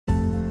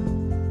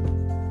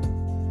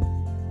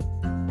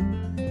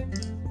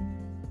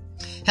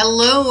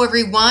Hello,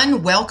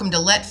 everyone. Welcome to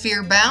Let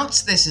Fear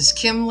Bounce. This is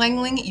Kim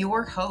Langling,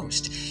 your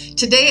host.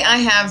 Today, I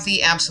have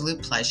the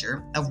absolute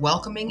pleasure of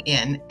welcoming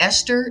in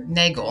Esther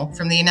Nagel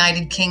from the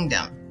United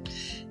Kingdom.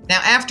 Now,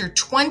 after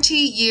 20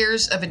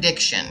 years of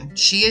addiction,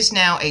 she is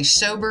now a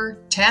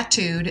sober,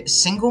 tattooed,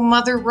 single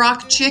mother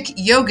rock chick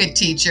yoga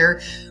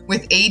teacher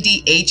with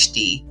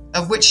ADHD,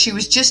 of which she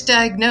was just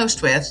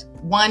diagnosed with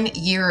 1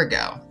 year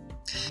ago.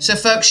 So,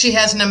 folks, she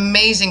has an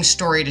amazing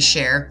story to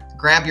share.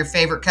 Grab your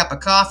favorite cup of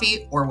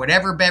coffee or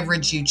whatever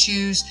beverage you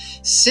choose,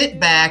 sit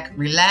back,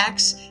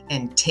 relax,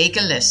 and take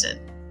a listen.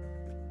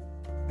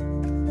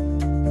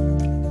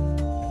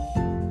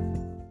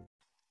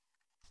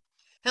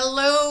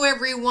 Hello,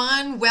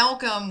 everyone.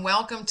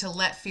 Welcome to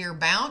Let Fear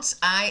Bounce.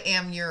 I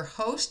am your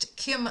host,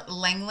 Kim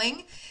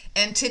Langling,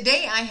 and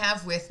today I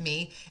have with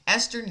me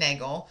Esther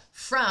Nagel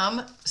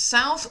from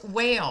South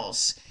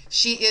Wales.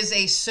 She is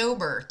a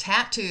sober,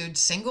 tattooed,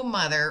 single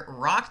mother,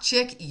 rock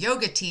chick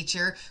yoga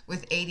teacher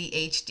with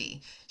ADHD.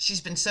 She's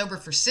been sober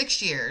for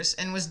 6 years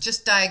and was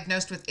just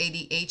diagnosed with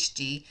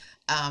ADHD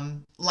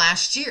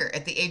last year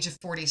at the age of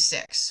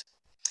 46.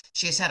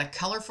 She has had a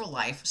colorful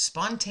life,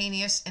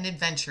 spontaneous and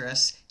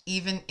adventurous,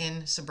 even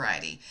in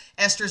sobriety.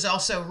 Esther's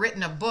also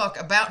written a book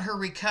about her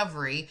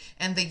recovery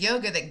and the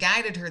yoga that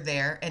guided her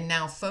there, and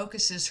now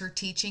focuses her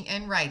teaching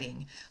and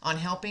writing on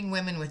helping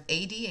women with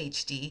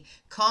ADHD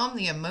calm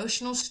the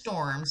emotional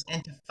storms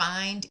and to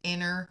find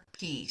inner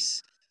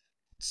peace.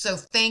 So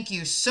thank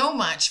you so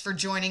much for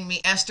joining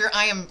me, Esther.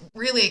 I am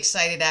really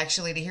excited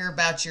actually to hear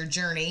about your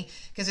journey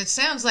because it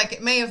sounds like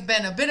it may have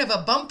been a bit of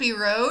a bumpy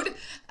road,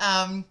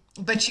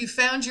 but you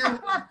found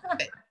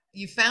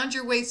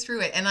your way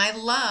through it. And I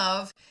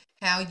love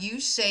how you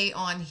say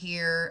on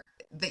here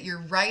that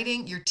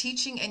you're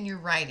teaching and your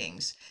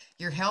writings,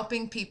 you're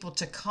helping people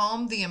to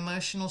calm the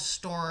emotional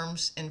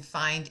storms and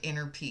find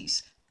inner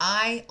peace.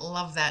 I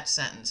love that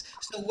sentence.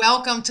 So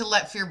welcome to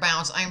Let Fear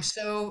Bounce. I'm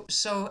so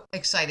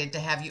excited to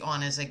have you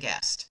on as a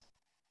guest.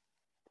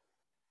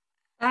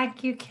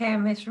 Thank you,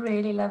 Kim. It's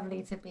really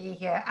lovely to be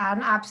here.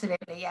 And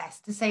absolutely, yes,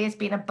 to say it's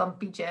been a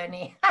bumpy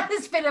journey.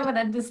 It's a bit of an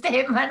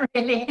understatement,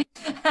 really.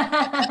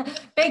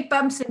 Big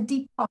bumps and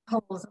deep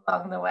potholes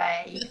along the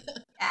way.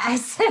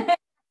 Yes.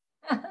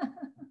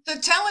 So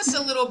tell us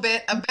a little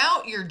bit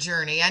about your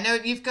journey. I know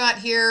you've got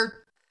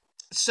here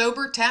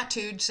sober,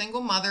 tattooed,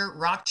 single mother,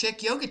 rock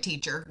chick yoga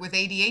teacher with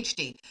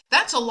ADHD.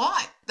 That's a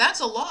lot.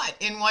 That's a lot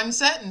in one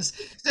sentence.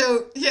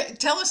 So yeah,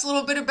 tell us a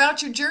little bit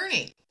about your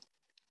journey.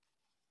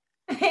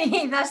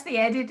 That's the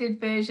edited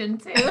version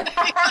too.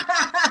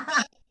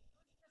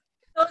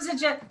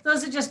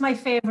 Those are just my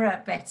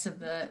favorite bits of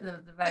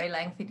the very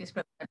lengthy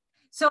description.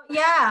 So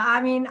yeah,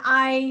 I mean,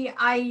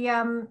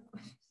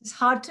 it's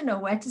hard to know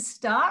where to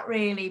start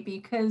really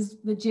because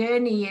the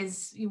journey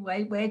is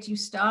where do you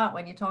start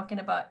when you're talking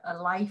about a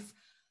life?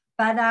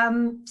 But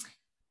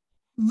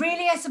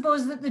really, I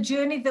suppose that the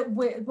journey that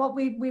we're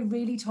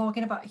really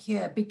talking about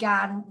here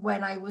began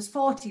when I was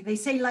 40. They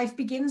say life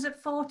begins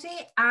at 40,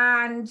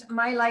 and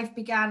my life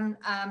began,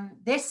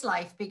 this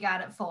life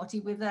began at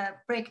 40 with a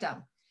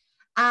breakdown.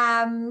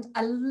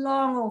 A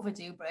long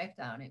overdue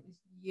breakdown. It was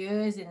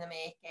years in the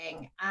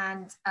making,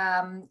 and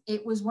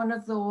it was one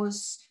of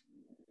those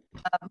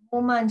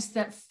moments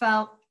that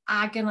felt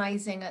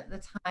agonizing at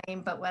the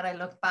time, but when I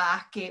look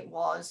back, it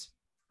was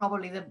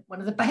probably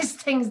one of the best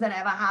things that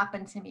ever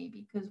happened to me,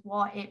 because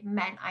what it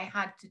meant I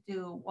had to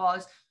do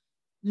was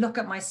look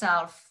at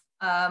myself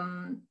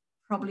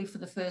probably for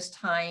the first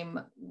time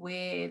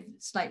with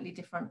slightly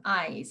different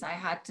eyes. I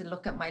had to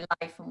look at my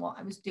life and what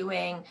I was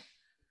doing,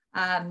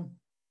 and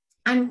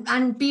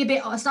be a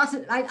bit.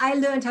 I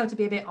learned how to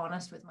be a bit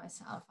honest with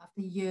myself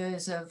after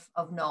years of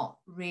not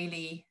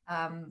really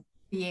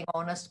being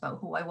honest about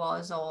who I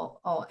was,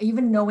 or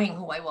even knowing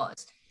who I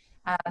was.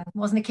 It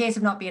wasn't a case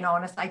of not being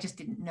honest. I just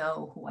didn't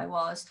know who I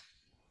was.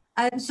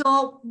 And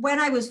so when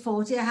I was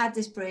 40, I had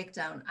this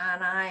breakdown,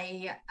 and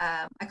I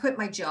quit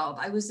my job.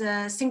 I was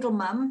a single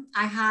mum.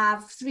 I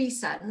have 3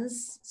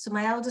 sons. So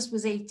my eldest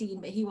was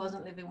 18, but he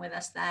wasn't living with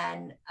us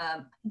then.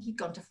 I think he'd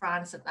gone to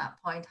France at that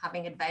point,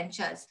 having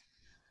adventures.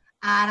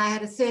 And I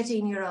had a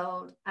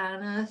 13-year-old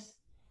and a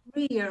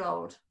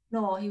 3-year-old.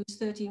 No, he was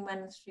 13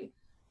 when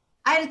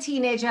I had a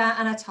teenager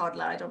and a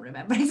toddler. I don't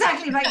remember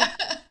exactly right now.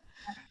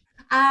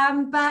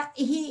 But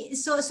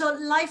so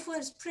life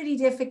was pretty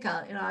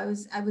difficult. You know, I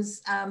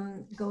was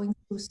going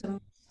through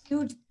some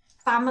huge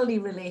family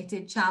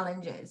related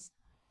challenges,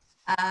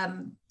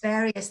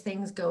 various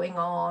things going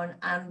on,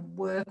 and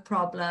work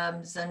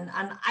problems. And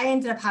I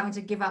ended up having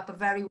to give up a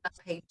very well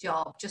paid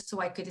job just so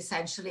I could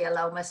essentially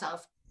allow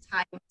myself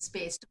time and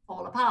space to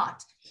fall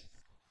apart.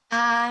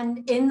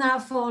 And in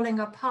that falling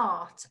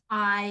apart,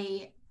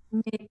 I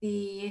made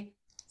the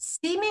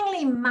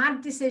seemingly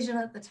mad decision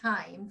at the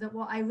time that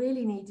what I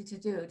really needed to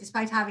do,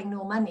 despite having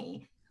no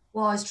money,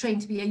 was train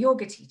to be a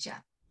yoga teacher.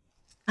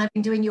 I've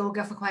been doing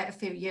yoga for quite a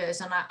few years,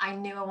 and I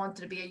knew I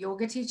wanted to be a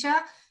yoga teacher.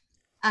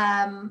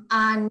 And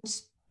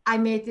I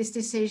made this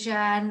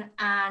decision,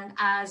 and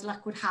as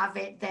luck would have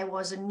it, there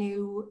was a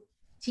new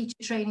teacher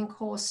training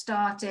course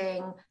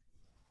starting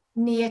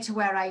near to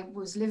where I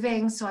was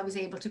living. So I was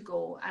able to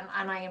go,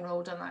 and I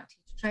enrolled on that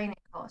teacher training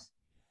course.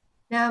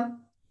 Now,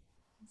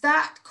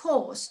 that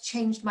course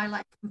changed my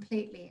life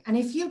completely. And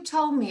if you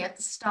told me at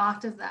the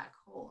start of that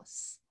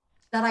course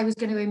that I was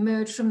going to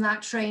emerge from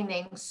that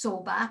training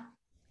sober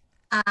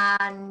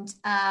and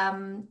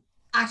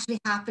actually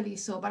happily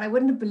sober, I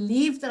wouldn't have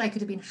believed that I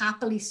could have been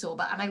happily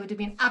sober, and I would have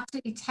been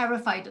absolutely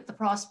terrified at the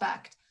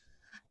prospect.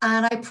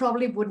 And I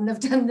probably wouldn't have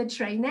done the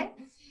training,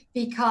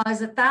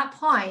 because at that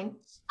point,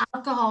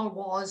 alcohol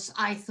was,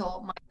 I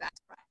thought, my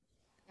best friend.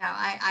 Now,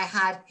 I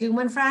had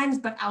human friends,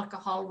 but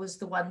alcohol was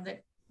the one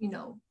that,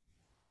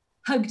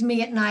 hugged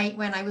me at night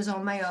when I was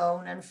on my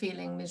own and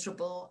feeling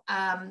miserable.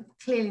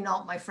 Clearly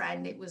not my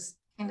friend. It was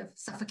kind of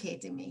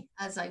suffocating me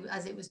as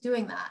it was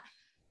doing that.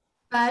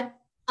 But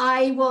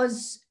I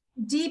was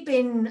deep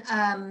in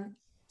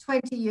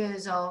 20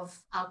 years of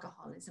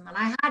alcoholism, and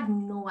I had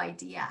no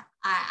idea.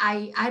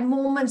 I had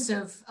moments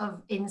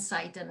of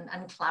insight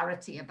and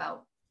clarity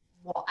about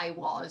what I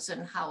was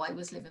and how I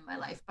was living my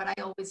life, but I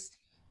always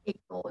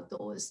ignored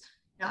those.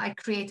 I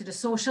created a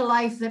social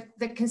life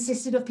that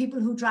consisted of people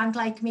who drank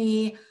like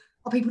me,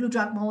 or people who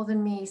drank more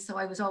than me. So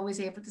I was always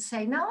able to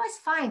say, no, it's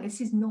fine.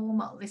 This is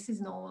normal. This is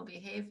normal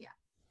behavior.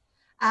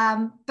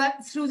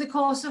 But through the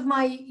course of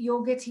my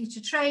yoga teacher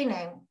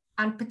training,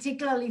 and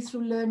particularly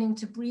through learning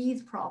to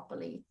breathe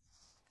properly,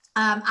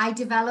 I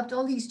developed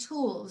all these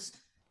tools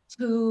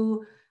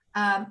to,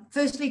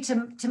 firstly,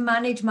 to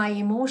manage my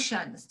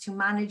emotions, to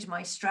manage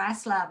my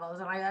stress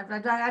levels. And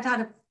I'd had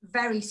a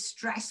very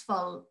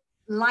stressful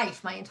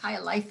life. My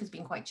entire life has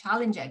been quite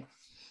challenging.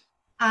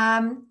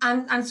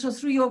 And so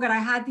through yoga, I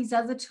had these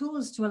other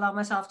tools to allow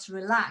myself to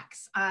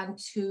relax and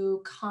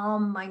to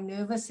calm my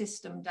nervous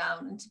system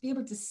down and to be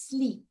able to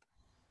sleep.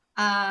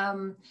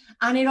 And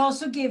it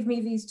also gave me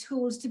these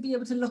tools to be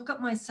able to look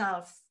at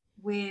myself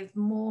with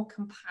more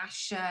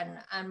compassion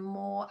and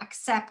more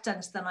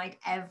acceptance than I'd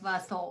ever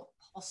thought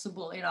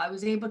possible. I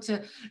was able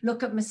to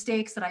look at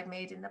mistakes that I'd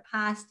made in the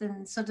past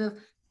and sort of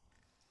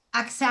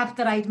accept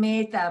that I'd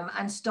made them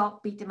and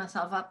stop beating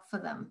myself up for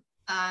them.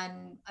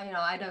 And,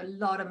 I had a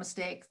lot of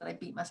mistakes that I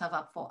beat myself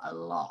up for a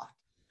lot.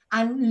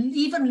 And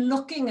even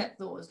looking at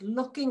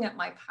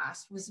my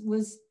past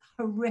was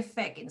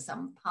horrific in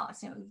some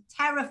parts,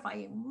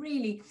 terrifying,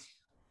 really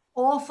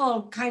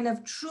awful kind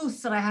of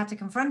truths that I had to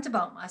confront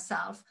about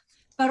myself.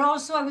 But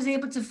also I was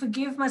able to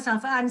forgive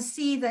myself and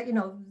see that,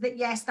 that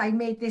yes, I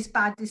made this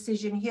bad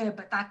decision here,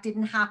 but that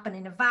didn't happen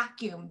in a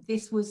vacuum.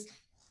 This was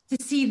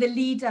to see the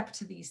lead up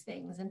to these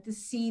things and to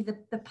see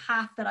the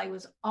path that I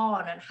was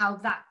on, and how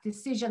that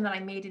decision that I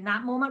made in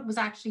that moment was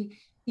actually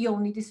the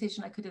only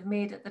decision I could have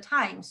made at the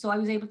time. So I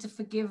was able to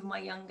forgive my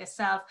younger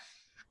self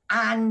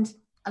and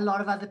a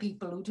lot of other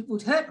people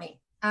who'd hurt me.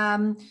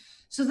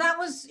 So that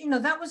was,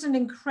 that was an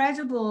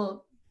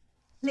incredible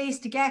place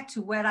to get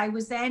to, where I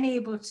was then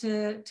able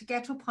to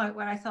get to a point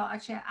where I thought,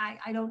 actually,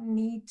 I don't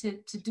need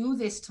to do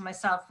this to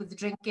myself with the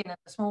drinking and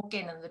the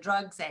smoking and the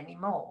drugs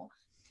anymore.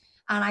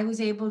 And I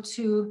was able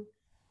to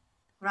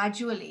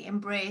gradually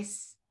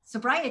embrace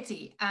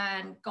sobriety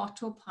and got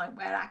to a point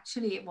where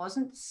actually it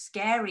wasn't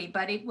scary,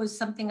 but it was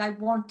something I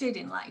wanted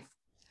in life.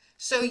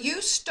 So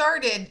you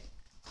started,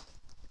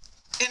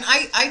 and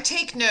I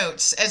take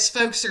notes as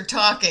folks are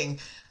talking.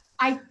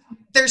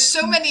 There's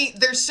so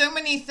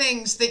many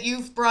things that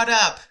you've brought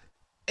up.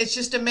 It's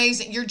just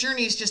amazing. Your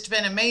journey has just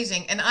been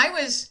amazing. And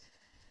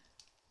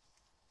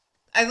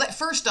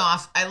first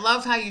off, I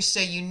love how you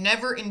say you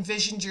never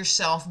envisioned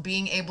yourself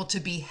being able to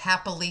be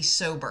happily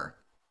sober.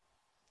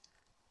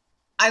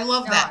 I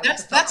love that.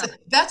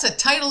 That's a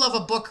title of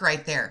a book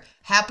right there.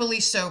 Happily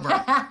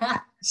Sober.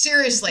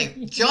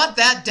 Seriously, jot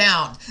that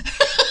down.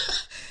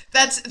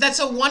 That's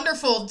a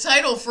wonderful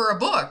title for a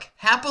book.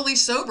 Happily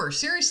Sober.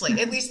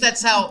 Seriously. At least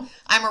that's how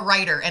I'm a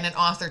writer and an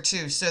author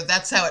too. So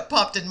that's how it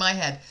popped in my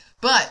head.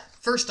 But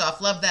first off,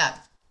 love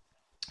that.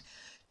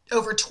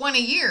 Over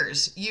 20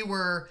 years, you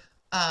were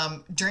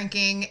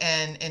drinking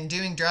and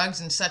doing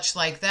drugs and such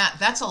like that.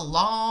 That's a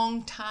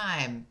long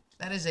time.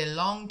 That is a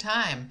long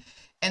time.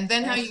 And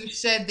then how you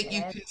said that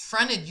you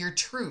confronted your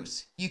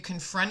truth. You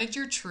confronted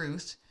your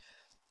truth,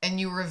 and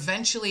you were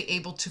eventually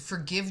able to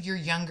forgive your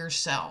younger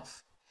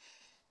self.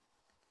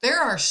 There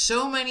are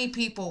so many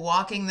people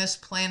walking this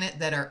planet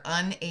that are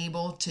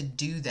unable to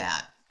do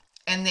that.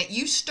 And that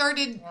you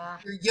started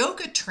your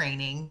yoga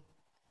training.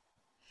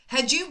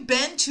 Had you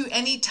been to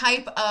any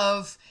type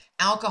of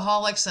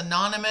Alcoholics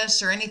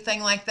Anonymous or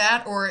anything like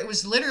that? Or it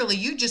was literally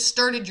you just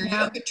started your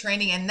yoga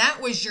training, and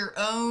that was your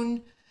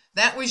own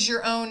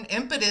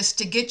impetus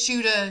to get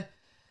you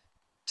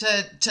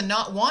to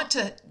not want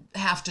to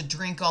have to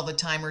drink all the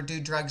time or do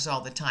drugs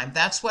all the time.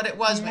 That's what it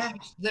was. Yeah.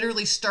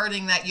 Literally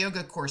starting that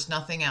yoga course,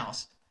 nothing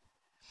else.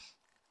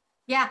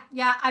 Yeah.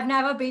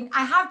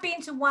 I have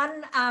been to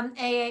one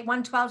AA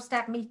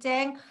 112-step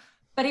meeting,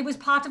 but it was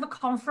part of a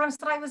conference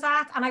that I was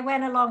at, and I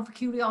went along for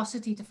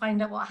curiosity to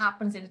find out what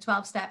happens in a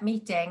 12-step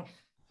meeting,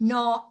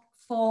 not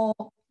for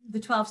the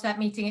 12-step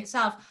meeting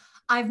itself.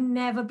 I've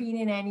never been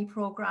in any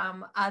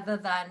program other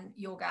than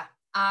yoga.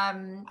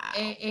 Wow.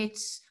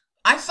 It's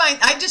I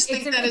just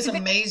It's think a that it's is a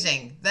very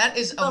amazing. That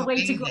is simple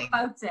way to go amazing.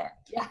 about it.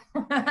 Yeah.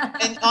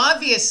 And Yeah,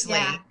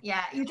 obviously,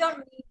 yeah. You don't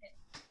need it.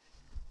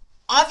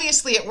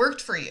 obviously it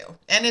worked for you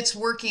and it's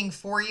working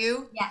for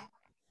you. Yeah.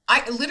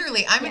 I'm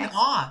in Yes.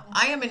 awe.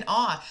 I am in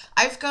awe.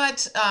 I've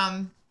got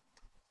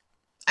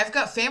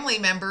family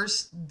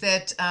members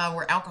that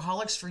were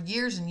alcoholics for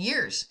years and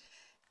years,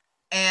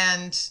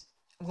 and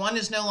one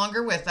is no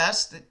longer with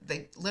us.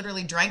 They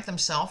literally drank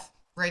themselves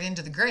right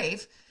into the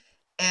grave,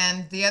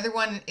 and the other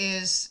one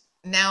is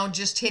now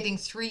just hitting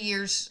 3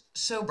 years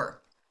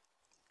sober.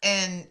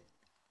 And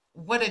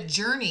what a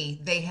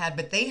journey they had,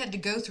 but they had to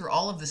go through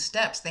all of the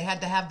steps. They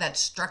had to have that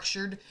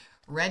structured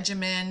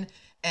regimen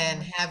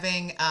and Mm.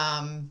 having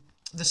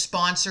the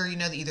sponsor,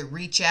 that either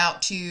reach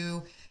out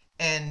to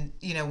and,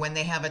 when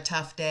they have a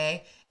tough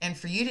day. And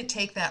for you to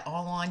take that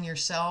all on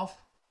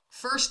yourself,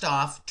 first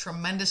off,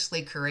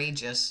 tremendously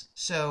courageous.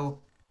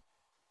 So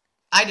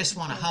I just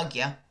want to Thank hug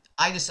you.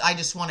 I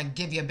just want to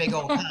give you a big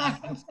old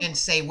hug and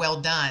say,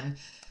 well done,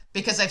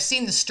 because I've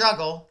seen the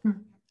struggle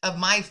you. of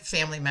my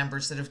family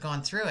members that have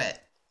gone through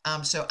it.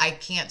 So I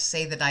can't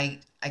say that I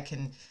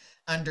can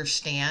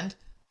understand,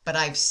 but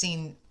I've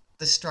seen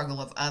the struggle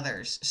of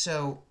others.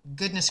 So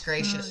goodness Mm.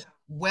 gracious,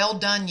 well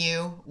done,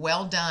 you,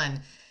 well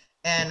done.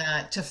 And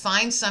to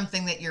find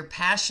something that you're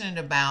passionate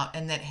about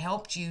and that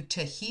helped you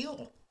to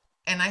heal.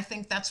 And I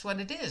think that's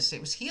what it is.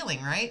 It was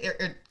healing, right?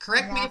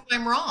 Correct me Yeah. if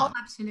I'm Oh, wrong.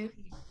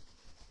 absolutely.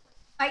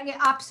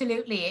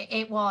 Absolutely.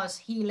 It was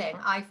healing.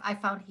 I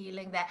found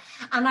healing there.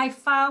 And I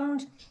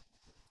found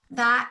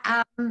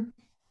that,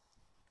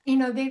 in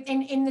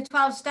the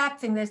 12 step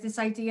thing, there's this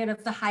idea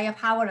of the higher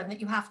power and that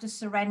you have to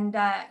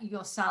surrender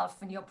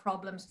yourself and your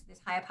problems to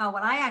this higher power.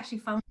 Well, I actually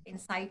found it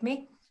inside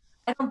me.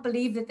 I don't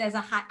believe that there's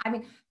a high, I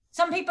mean,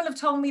 some people have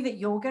told me that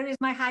yoga is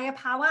my higher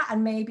power,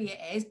 and maybe it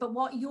is, but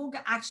what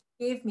yoga actually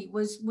gave me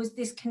was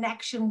this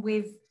connection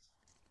with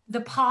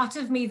the part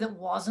of me that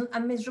wasn't a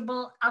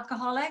miserable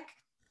alcoholic.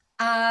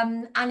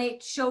 And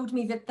it showed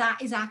me that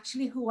that is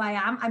actually who I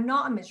am. I'm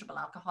not a miserable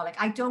alcoholic.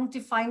 I don't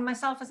define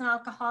myself as an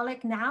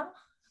alcoholic now.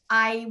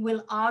 I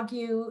will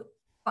argue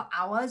for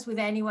hours with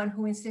anyone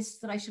who insists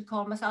that I should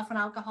call myself an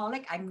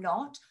alcoholic. I'm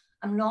not.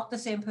 I'm not the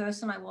same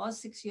person I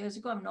was 6 years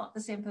ago. I'm not the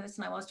same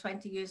person I was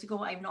 20 years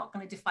ago. I'm not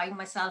going to define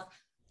myself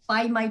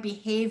by my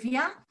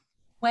behavior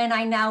when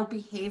I now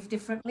behave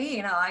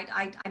differently.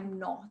 I'm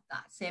not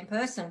that same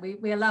person.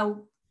 We allow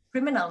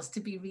criminals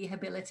to be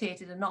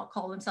rehabilitated and not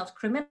call themselves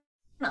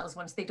criminals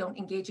once they don't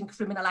engage in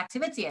criminal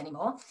activity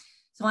anymore.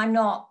 So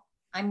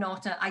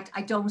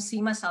I don't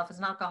see myself as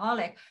an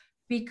alcoholic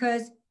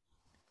because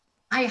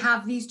I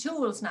have these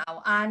tools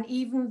now. And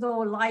even though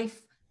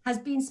life has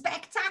been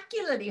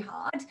spectacularly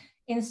hard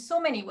in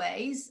so many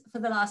ways for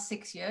the last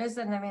 6 years,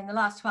 and I mean, the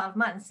last 12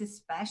 months,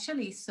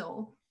 especially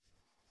so,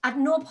 at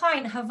no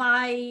point I've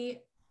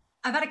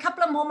had a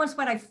couple of moments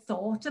where I've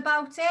thought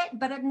about it,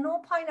 but at no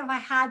point have I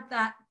had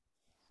that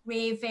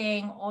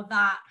craving or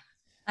that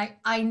like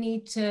I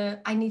need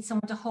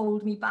someone to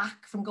hold me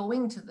back from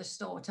going to the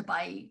store to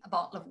buy a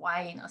bottle of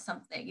wine or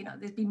something.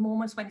 There's been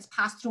moments when it's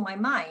passed through my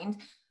mind,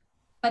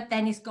 but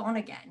then it's gone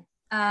again.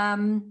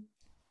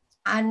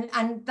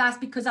 And that's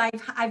because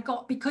I've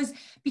got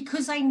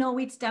because I know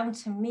it's down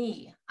to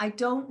me. I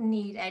don't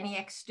need any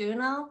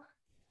external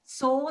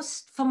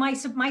source for my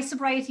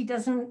sobriety.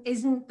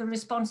 Isn't the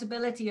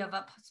responsibility of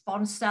a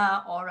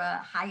sponsor or a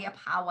higher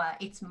power.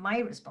 It's my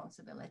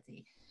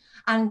responsibility.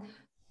 And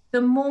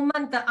the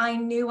moment that I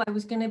knew I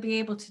was going to be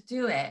able to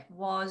do it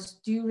was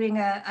during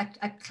a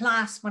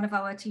class, one of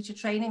our teacher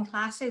training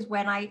classes,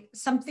 when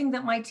something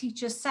that my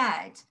teacher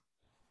said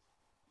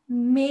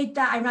made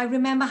that, and I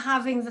remember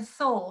having the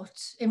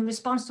thought in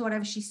response to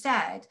whatever she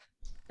said,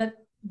 that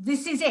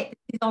this is it,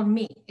 it's on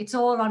me, it's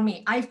all on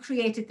me. I've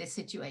created this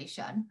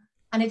situation,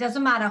 and it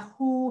doesn't matter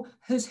who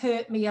has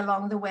hurt me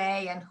along the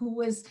way and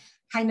who has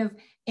kind of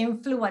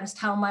influenced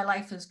how my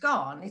life has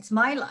gone. It's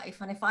my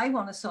life, and if I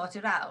want to sort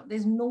it out,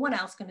 there's no one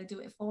else going to do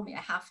it for me. I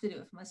have to do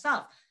it for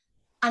myself.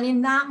 And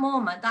in that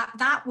moment,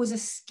 that was a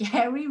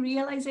scary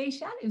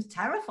realization. It was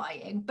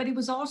terrifying, but it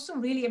was also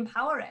really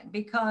empowering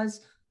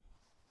because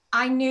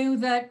I knew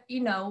that,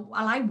 well,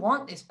 I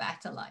want this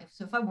better life.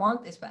 So if I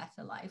want this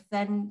better life,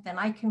 then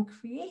I can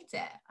create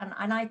it,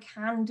 and I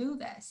can do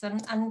this.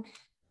 And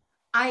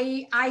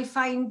I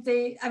find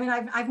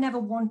I've never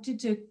wanted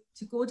to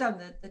go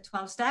down the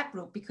 12-step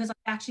route because I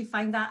actually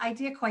find that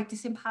idea quite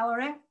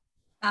disempowering.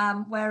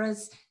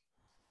 Whereas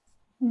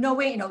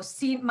knowing,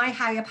 seeing my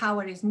higher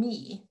power is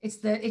me, it's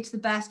the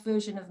best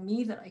version of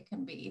me that I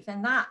can be,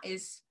 then that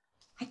is,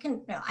 I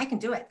can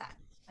do it then.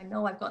 I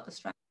know I've got the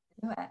strength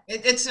to do it.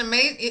 It's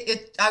amazing.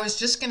 I was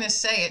just going to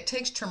say it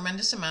takes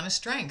tremendous amount of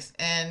strength.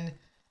 And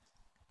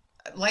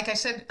like I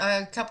said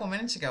a couple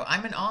minutes ago,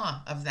 I'm in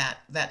awe of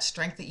that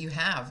strength that you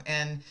have.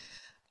 And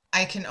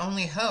I can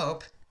only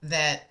hope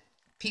that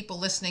people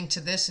listening to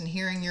this and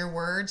hearing your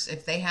words,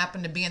 if they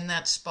happen to be in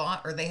that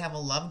spot or they have a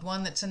loved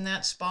one that's in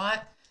that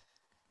spot,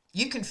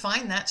 you can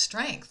find that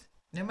strength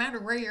no matter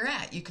where you're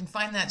at. You can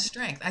find that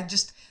strength.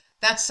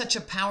 That's such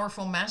a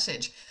powerful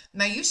message.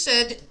 Now, you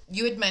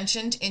had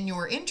mentioned in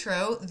your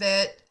intro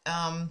that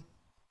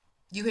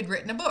you had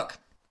written a book.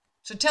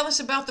 So tell us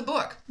about the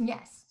book.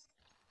 Yes.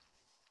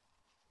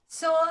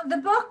 So the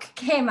book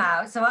came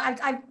out. So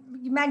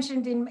you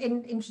mentioned in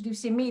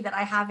introducing me that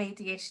I have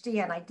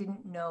ADHD, and I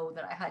didn't know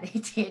that I had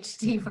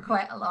ADHD for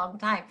quite a long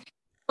time.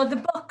 But the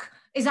book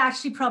is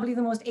actually probably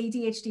the most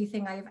ADHD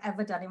thing I have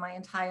ever done in my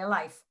entire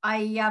life.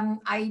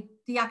 I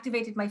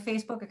deactivated my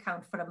Facebook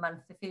account for a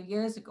month a few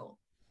years ago,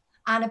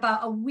 and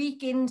about a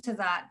week into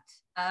that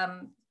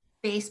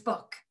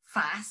Facebook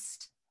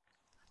fast,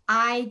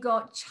 I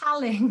got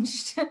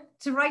challenged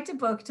to write a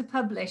book to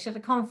publish at a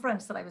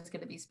conference that I was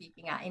going to be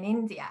speaking at in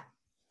India.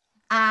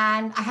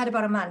 And I had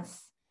about a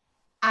month,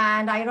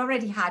 and I had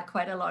already had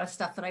quite a lot of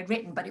stuff that I'd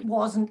written, but it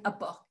wasn't a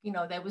book. You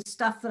know, there was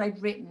stuff that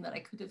I'd written that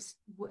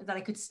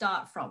I could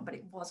start from, but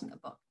it wasn't a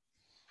book.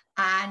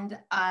 And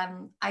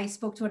I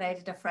spoke to an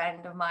editor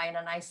friend of mine,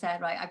 and I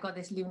said, right, I've got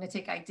this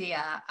lunatic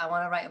idea. I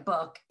want to write a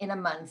book in a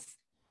month.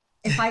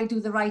 If I do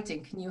the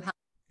writing, can you help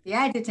with the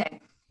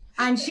editing?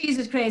 And she's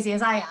as crazy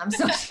as I am.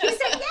 So she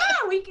said,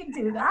 yeah, we can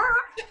do that.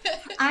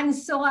 And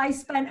so I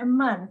spent a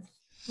month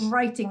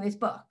writing this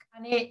book.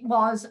 And it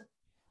was,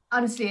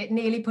 honestly, it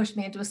nearly pushed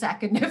me into a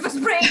second nervous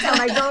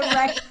breakdown. I don't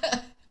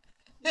recommend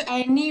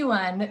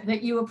anyone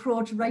that you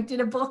approach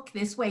writing a book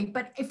this way.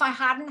 But if I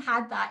hadn't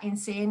had that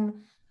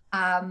insane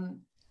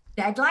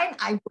deadline,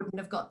 I wouldn't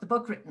have got the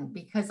book written,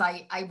 because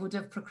I would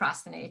have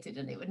procrastinated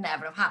and it would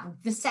never have happened.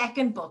 The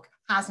second book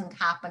hasn't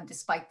happened,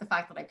 despite the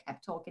fact that I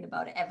kept talking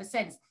about it ever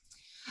since.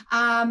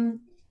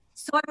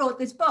 So I wrote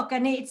this book,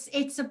 and it's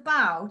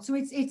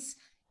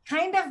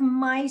kind of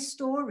my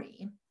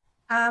story,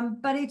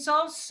 but it's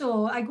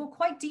also, I go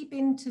quite deep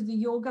into the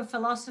yoga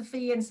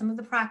philosophy and some of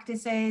the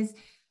practices.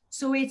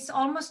 So it's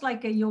almost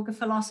like a yoga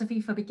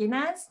philosophy for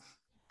beginners.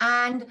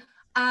 And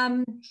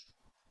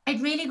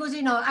it really goes,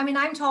 I mean,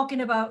 I'm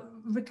talking about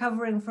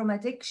recovering from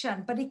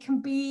addiction, but it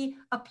can be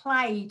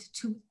applied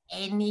to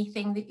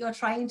anything that you're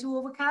trying to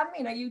overcome.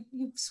 You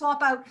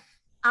swap out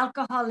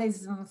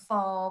alcoholism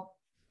for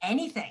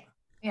anything,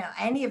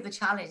 any of the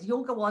challenge.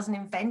 Yoga wasn't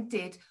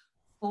invented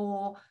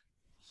for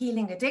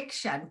healing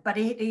addiction, but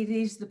it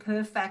is the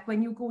perfect,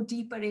 when you go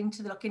deeper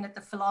into looking at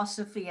the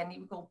philosophy and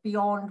you go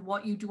beyond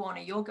what you do on a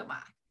yoga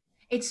mat.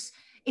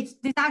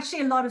 There's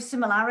actually a lot of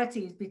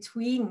similarities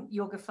between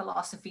yoga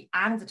philosophy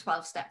and the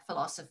 12-step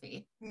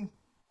philosophy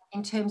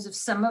in terms of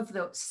some of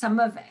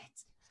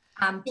it.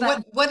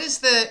 But what's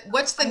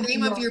the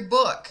name of your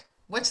book?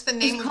 What's the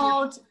name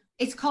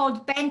It's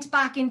called Bent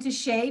Back into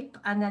Shape,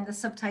 and then the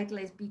subtitle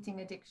is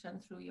Beating Addiction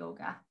Through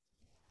Yoga.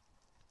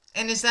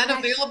 And is that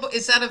available?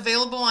 Is that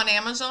available on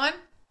Amazon?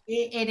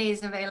 It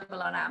is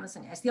available on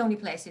Amazon. It's the only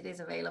place it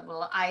is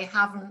available. I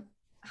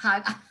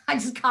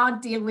just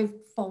can't deal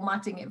with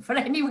formatting it for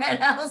anywhere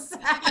else.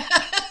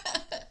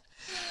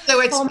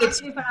 So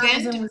it's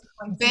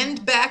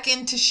bend back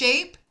into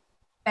shape?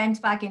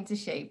 Bent Back into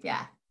Shape,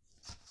 yeah.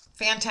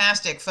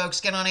 Fantastic, folks.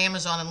 Get on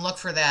Amazon and look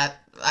for that.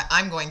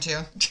 I'm going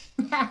to.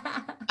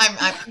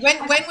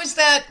 When was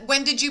that?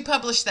 When did you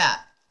publish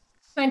that?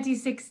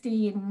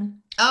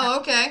 2016. Oh,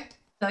 okay.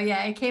 So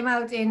yeah, it came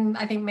out in,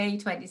 I think, May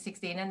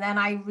 2016. And then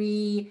I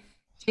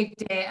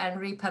rejigged it and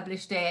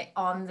republished it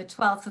on the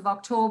 12th of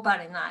October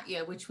in that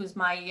year, which was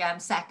my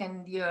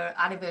second year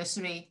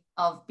anniversary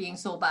of being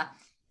sober.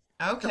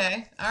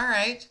 Okay. All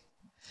right.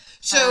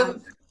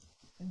 So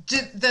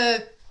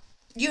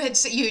you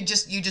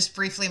just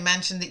briefly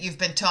mentioned that you've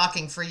been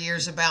talking for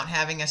years about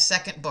having a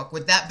second book.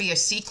 Would that be a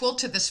sequel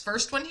to this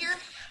first one here?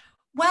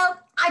 Well,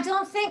 I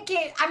don't think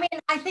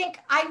I think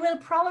I will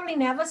probably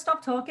never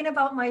stop talking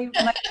about my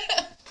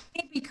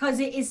because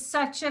it is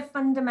such a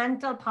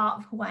fundamental part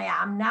of who I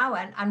am now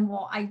and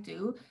what I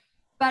do.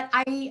 But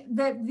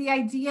the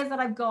idea that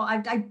I've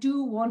got, I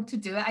do want to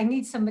do it. I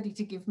need somebody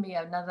to give me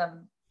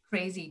another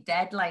crazy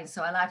deadline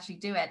so I'll actually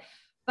do it.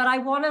 But I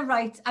want to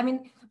write,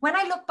 when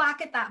I look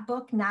back at that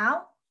book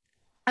now,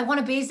 I want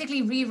to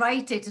basically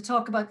rewrite it to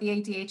talk about the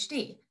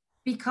ADHD,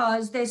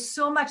 because there's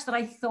so much that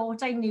I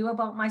thought I knew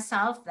about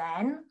myself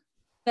then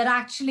that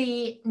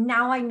actually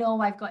now I know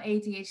I've got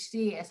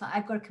ADHD. It's like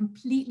I've got a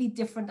completely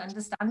different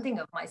understanding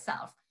of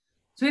myself.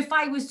 So if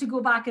I was to go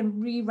back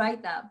and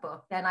rewrite that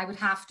book, then I would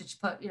have to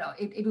put,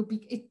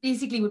 it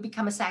basically would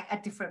become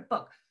a different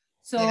book.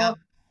 So yeah.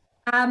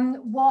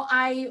 What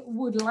I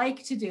would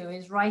like to do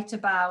is write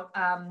about,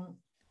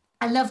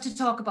 I love to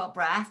talk about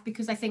breath,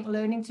 because I think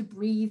learning to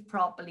breathe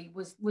properly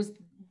was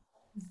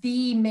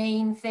the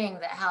main thing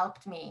that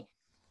helped me.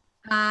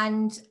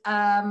 And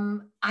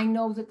I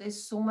know that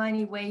there's so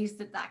many ways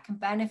that can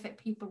benefit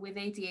people with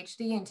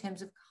ADHD in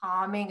terms of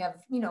calming of,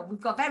 we've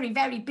got very,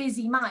 very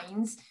busy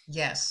minds.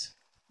 Yes.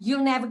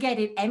 You'll never get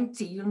it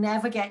empty. You'll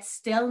never get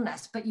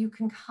stillness, but you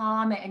can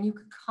calm it, and you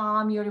can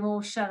calm your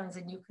emotions,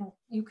 and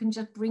you can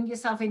just bring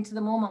yourself into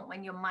the moment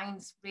when your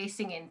mind's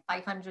racing in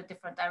 500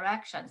 different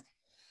directions.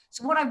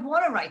 So what I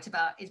want to write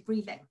about is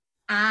breathing,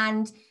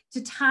 and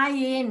to tie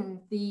in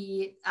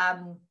the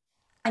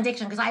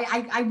addiction, because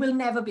I will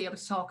never be able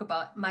to talk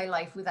about my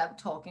life without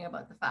talking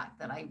about the fact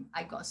that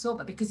I got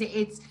sober, because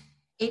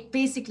it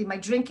basically, my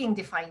drinking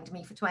defined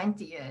me for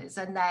 20 years,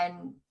 and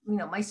then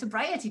my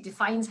sobriety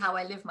defines how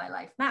I live my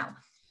life now.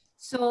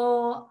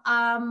 So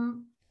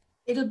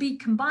it'll be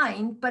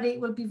combined, but it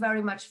will be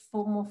very much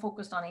more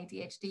focused on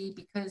ADHD,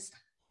 because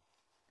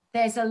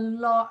there's a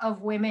lot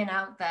of women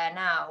out there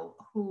now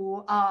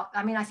who are,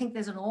 I mean, I think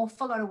there's an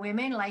awful lot of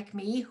women like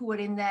me who are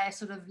in their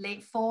sort of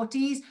late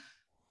 40s,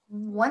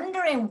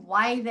 wondering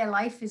why their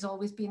life has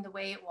always been the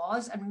way it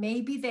was. And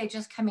maybe they're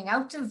just coming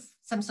out of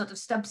some sort of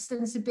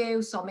substance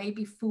abuse, or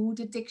maybe food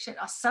addiction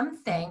or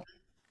something.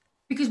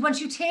 Because once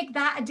you take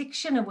that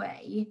addiction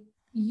away,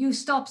 you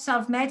stop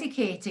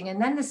self-medicating,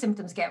 and then the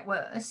symptoms get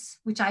worse,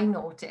 which I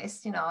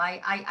noticed.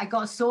 I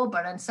got sober,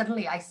 and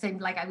suddenly I seemed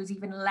like I was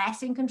even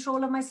less in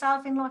control of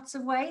myself in lots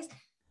of ways,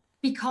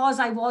 because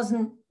I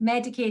wasn't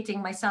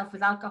medicating myself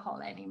with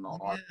alcohol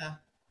anymore. Yeah.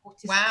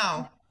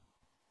 Wow.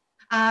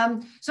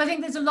 So I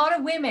think there's a lot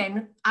of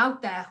women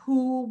out there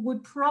who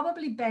would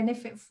probably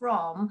benefit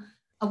from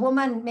a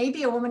woman,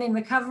 maybe a woman in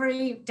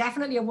recovery,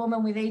 definitely a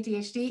woman with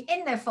ADHD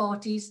in their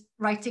 40s,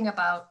 writing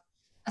about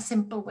a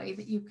simple way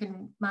that you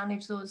can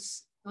manage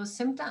those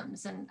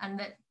symptoms, and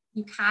that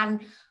you can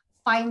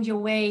find your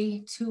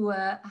way to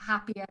a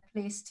happier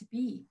place to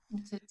be,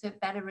 to a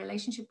better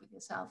relationship with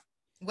yourself.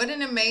 What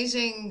an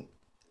amazing,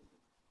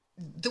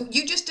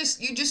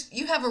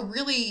 you have a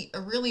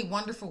really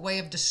wonderful way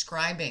of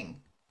describing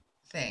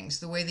things,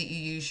 the way that you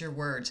use your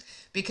words,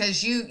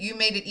 because you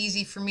made it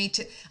easy for me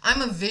to,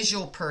 I'm a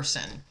visual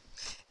person,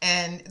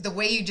 and the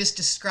way you just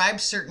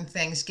described certain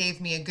things gave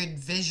me a good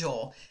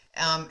visual.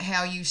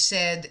 How you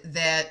said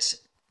that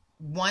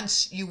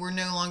once you were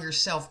no longer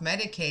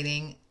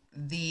self-medicating,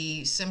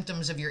 the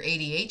symptoms of your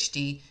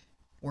ADHD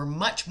were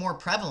much more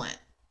prevalent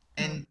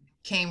and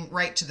came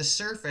right to the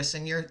surface,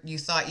 and you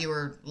thought you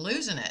were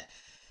losing it.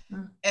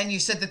 And you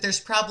said that there's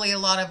probably a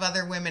lot of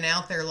other women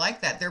out there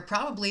like that. There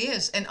probably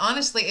is. And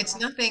honestly, it's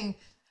nothing,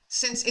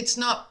 since it's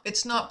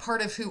not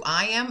part of who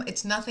I am.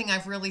 It's nothing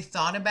I've really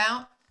thought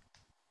about,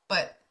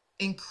 but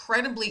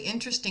incredibly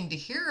interesting to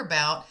hear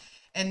about.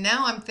 And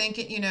now I'm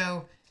thinking,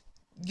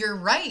 you're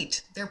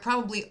right. There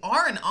probably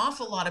are an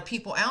awful lot of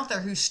people out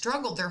there who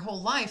struggled their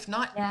whole life,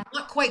 not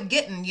quite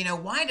getting,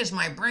 why does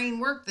my brain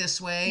work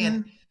this way?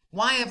 And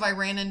why have I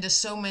ran into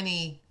so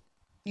many,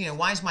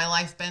 why has my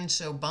life been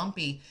so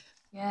bumpy?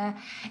 Yeah,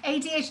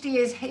 ADHD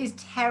is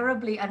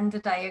terribly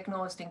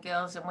underdiagnosed in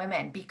girls and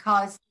women,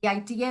 because the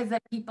idea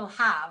that people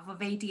have of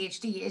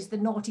ADHD is the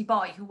naughty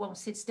boy who won't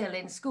sit still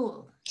in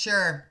school.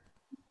 Sure.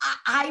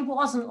 I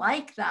wasn't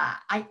like that.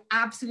 I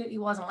absolutely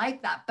wasn't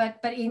like that.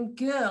 But in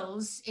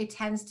girls, it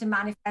tends to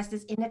manifest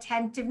as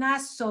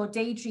inattentiveness, so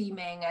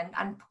daydreaming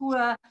and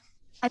poor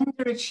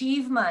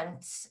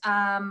underachievement,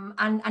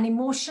 and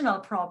emotional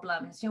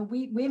problems.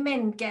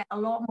 Women get a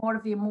lot more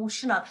of the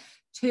emotional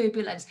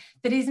turbulence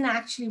that isn't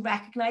actually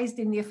recognized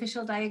in the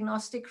official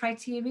diagnostic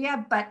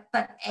criteria,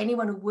 but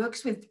anyone who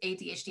works with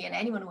ADHD and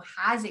anyone who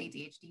has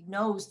ADHD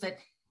knows that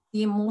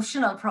the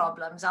emotional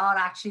problems are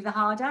actually the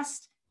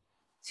hardest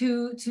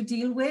to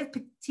deal with,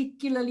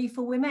 particularly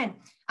for women.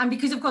 And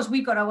because, of course,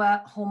 we've got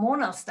our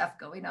hormonal stuff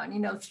going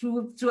on,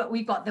 through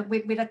we've got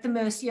we're at the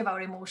mercy of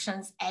our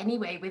emotions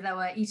anyway, with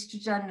our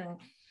estrogen and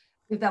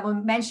with our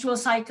menstrual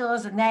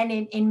cycles. And then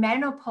in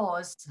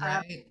menopause,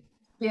 right.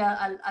 there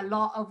are a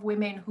lot of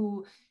women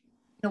who,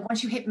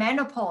 once you hit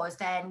menopause,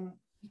 then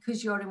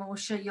because your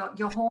emotion, your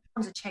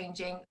hormones are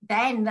changing,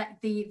 then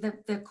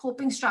the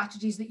coping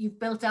strategies that you've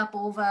built up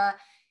over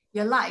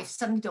your life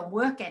suddenly don't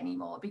work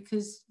anymore,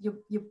 because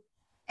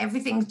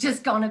everything's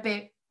just gone a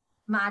bit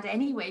mad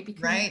anyway.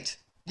 Because right.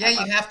 Yeah,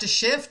 you have to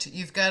shift.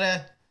 You've got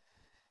to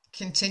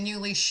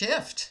continually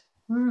shift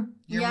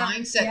your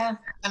mindset. Yeah.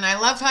 And I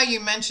love how you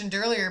mentioned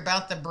earlier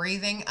about the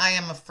breathing. I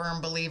am a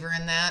firm believer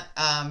in that.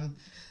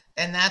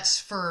 And that's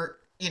for,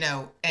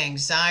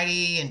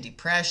 anxiety and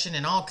depression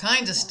and all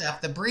kinds of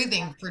stuff. The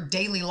breathing for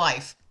daily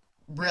life,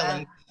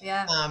 really.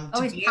 Yeah.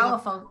 It's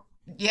powerful.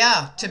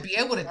 To be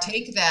able to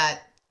take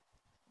that.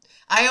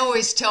 I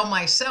always tell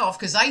myself,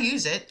 because I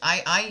use it,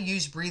 I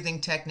use breathing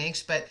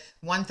techniques, but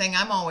one thing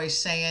I'm always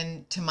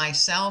saying to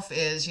myself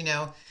is,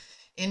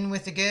 in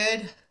with the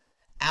good,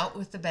 out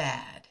with the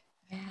bad.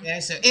 Yeah.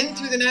 So in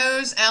through the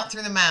nose, out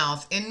through the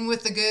mouth, in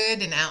with the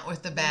good and out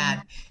with the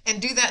bad.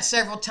 And do that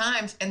several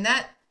times. And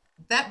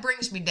that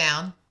brings me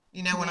down,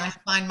 when I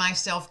find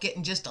myself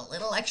getting just a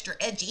little extra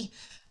edgy.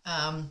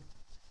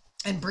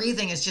 And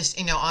breathing is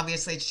just,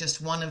 obviously it's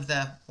just one of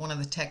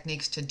the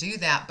techniques to do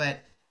that, but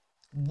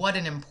what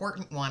an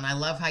important one. I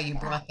love how you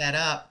brought that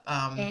up.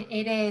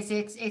 It is.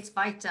 It's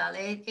vital.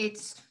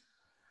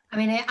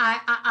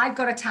 I've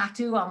got a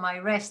tattoo on my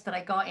wrist that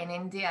I got in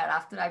India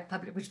after I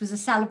published, which was a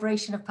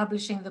celebration of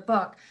publishing the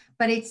book.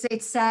 But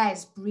it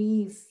says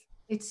breathe.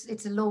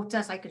 It's a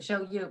lotus. I could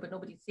show you, but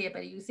nobody see it.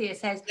 But you see it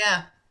says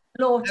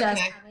lotus, and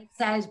it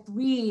says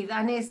breathe,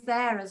 and it's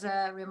there as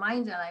a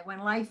reminder. Like when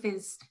life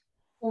is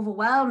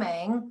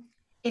overwhelming,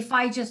 if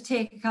I just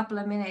take a couple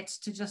of minutes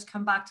to just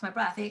come back to my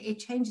breath, it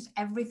changes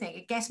everything.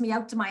 It gets me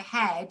out of my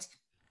head,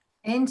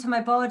 into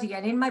my body,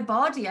 and in my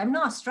body, I'm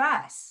not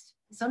stressed.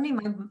 It's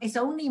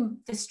only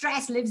the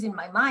stress lives in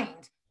my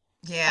mind.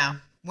 Yeah.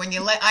 When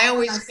you I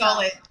always call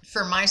Myself. it,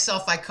 for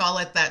myself, I call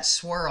it that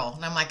swirl.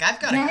 And I'm like,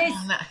 I've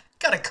Yes.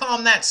 got to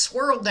calm that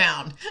swirl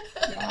down.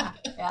 Yeah.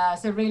 Yeah.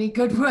 It's a really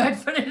good word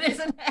for it,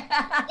 isn't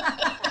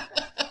it?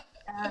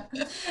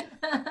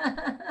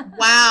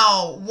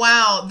 Wow.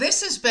 Wow.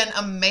 This has been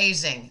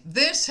amazing.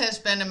 This has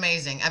been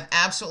amazing. I've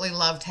absolutely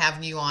loved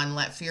having you on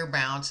Let Fear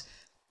Bounce.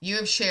 You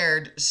have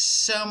shared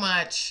so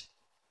much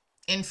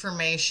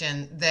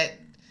information that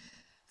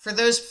for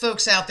those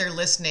folks out there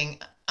listening,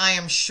 I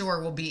am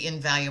sure will be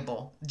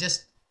invaluable.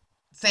 Just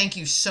thank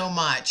you so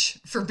much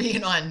for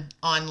being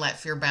on Let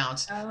Fear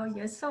Bounce. Oh,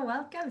 you're so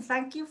welcome.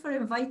 Thank you for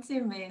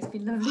inviting me. It's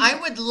been I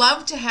lovely. would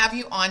love to have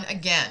you on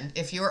again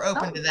if you're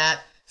open to Oh,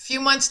 that. A few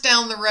months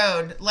down the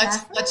road,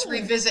 let's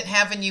definitely. revisit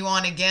having you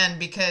on again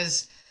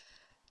because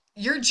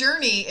your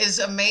journey is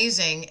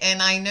amazing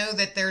and I know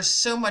that there's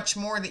so much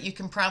more that you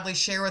can probably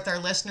share with our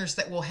listeners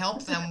that will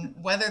help them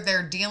whether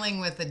they're dealing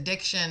with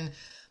addiction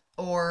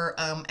or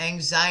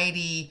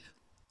anxiety,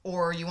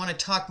 or you want to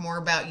talk more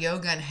about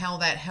yoga and how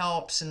that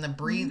helps and the Mhm.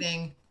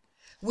 breathing.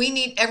 We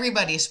need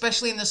everybody,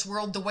 especially in this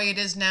world the way it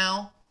is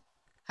now,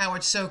 how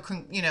it's so,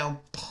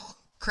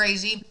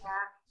 crazy.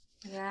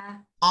 Yeah.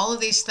 All of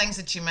these things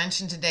that you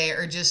mentioned today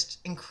are just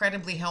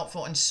incredibly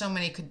helpful and so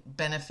many could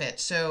benefit.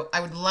 So I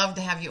would love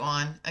to have you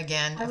on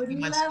again I a would few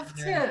months down love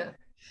the road. to. All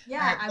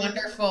Yeah, right, I would love to.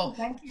 wonderful.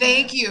 Thank you.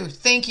 Thank you.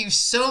 Thank you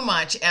so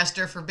much,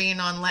 Esther, for being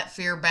on Let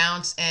Fear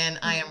Bounce. And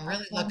I You're am really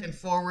looking welcome.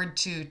 forward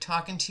to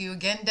talking to you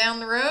again down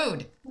the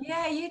road.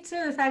 Yeah, you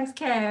too. Thanks,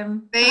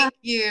 Kim. Bye. Thank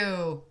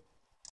you.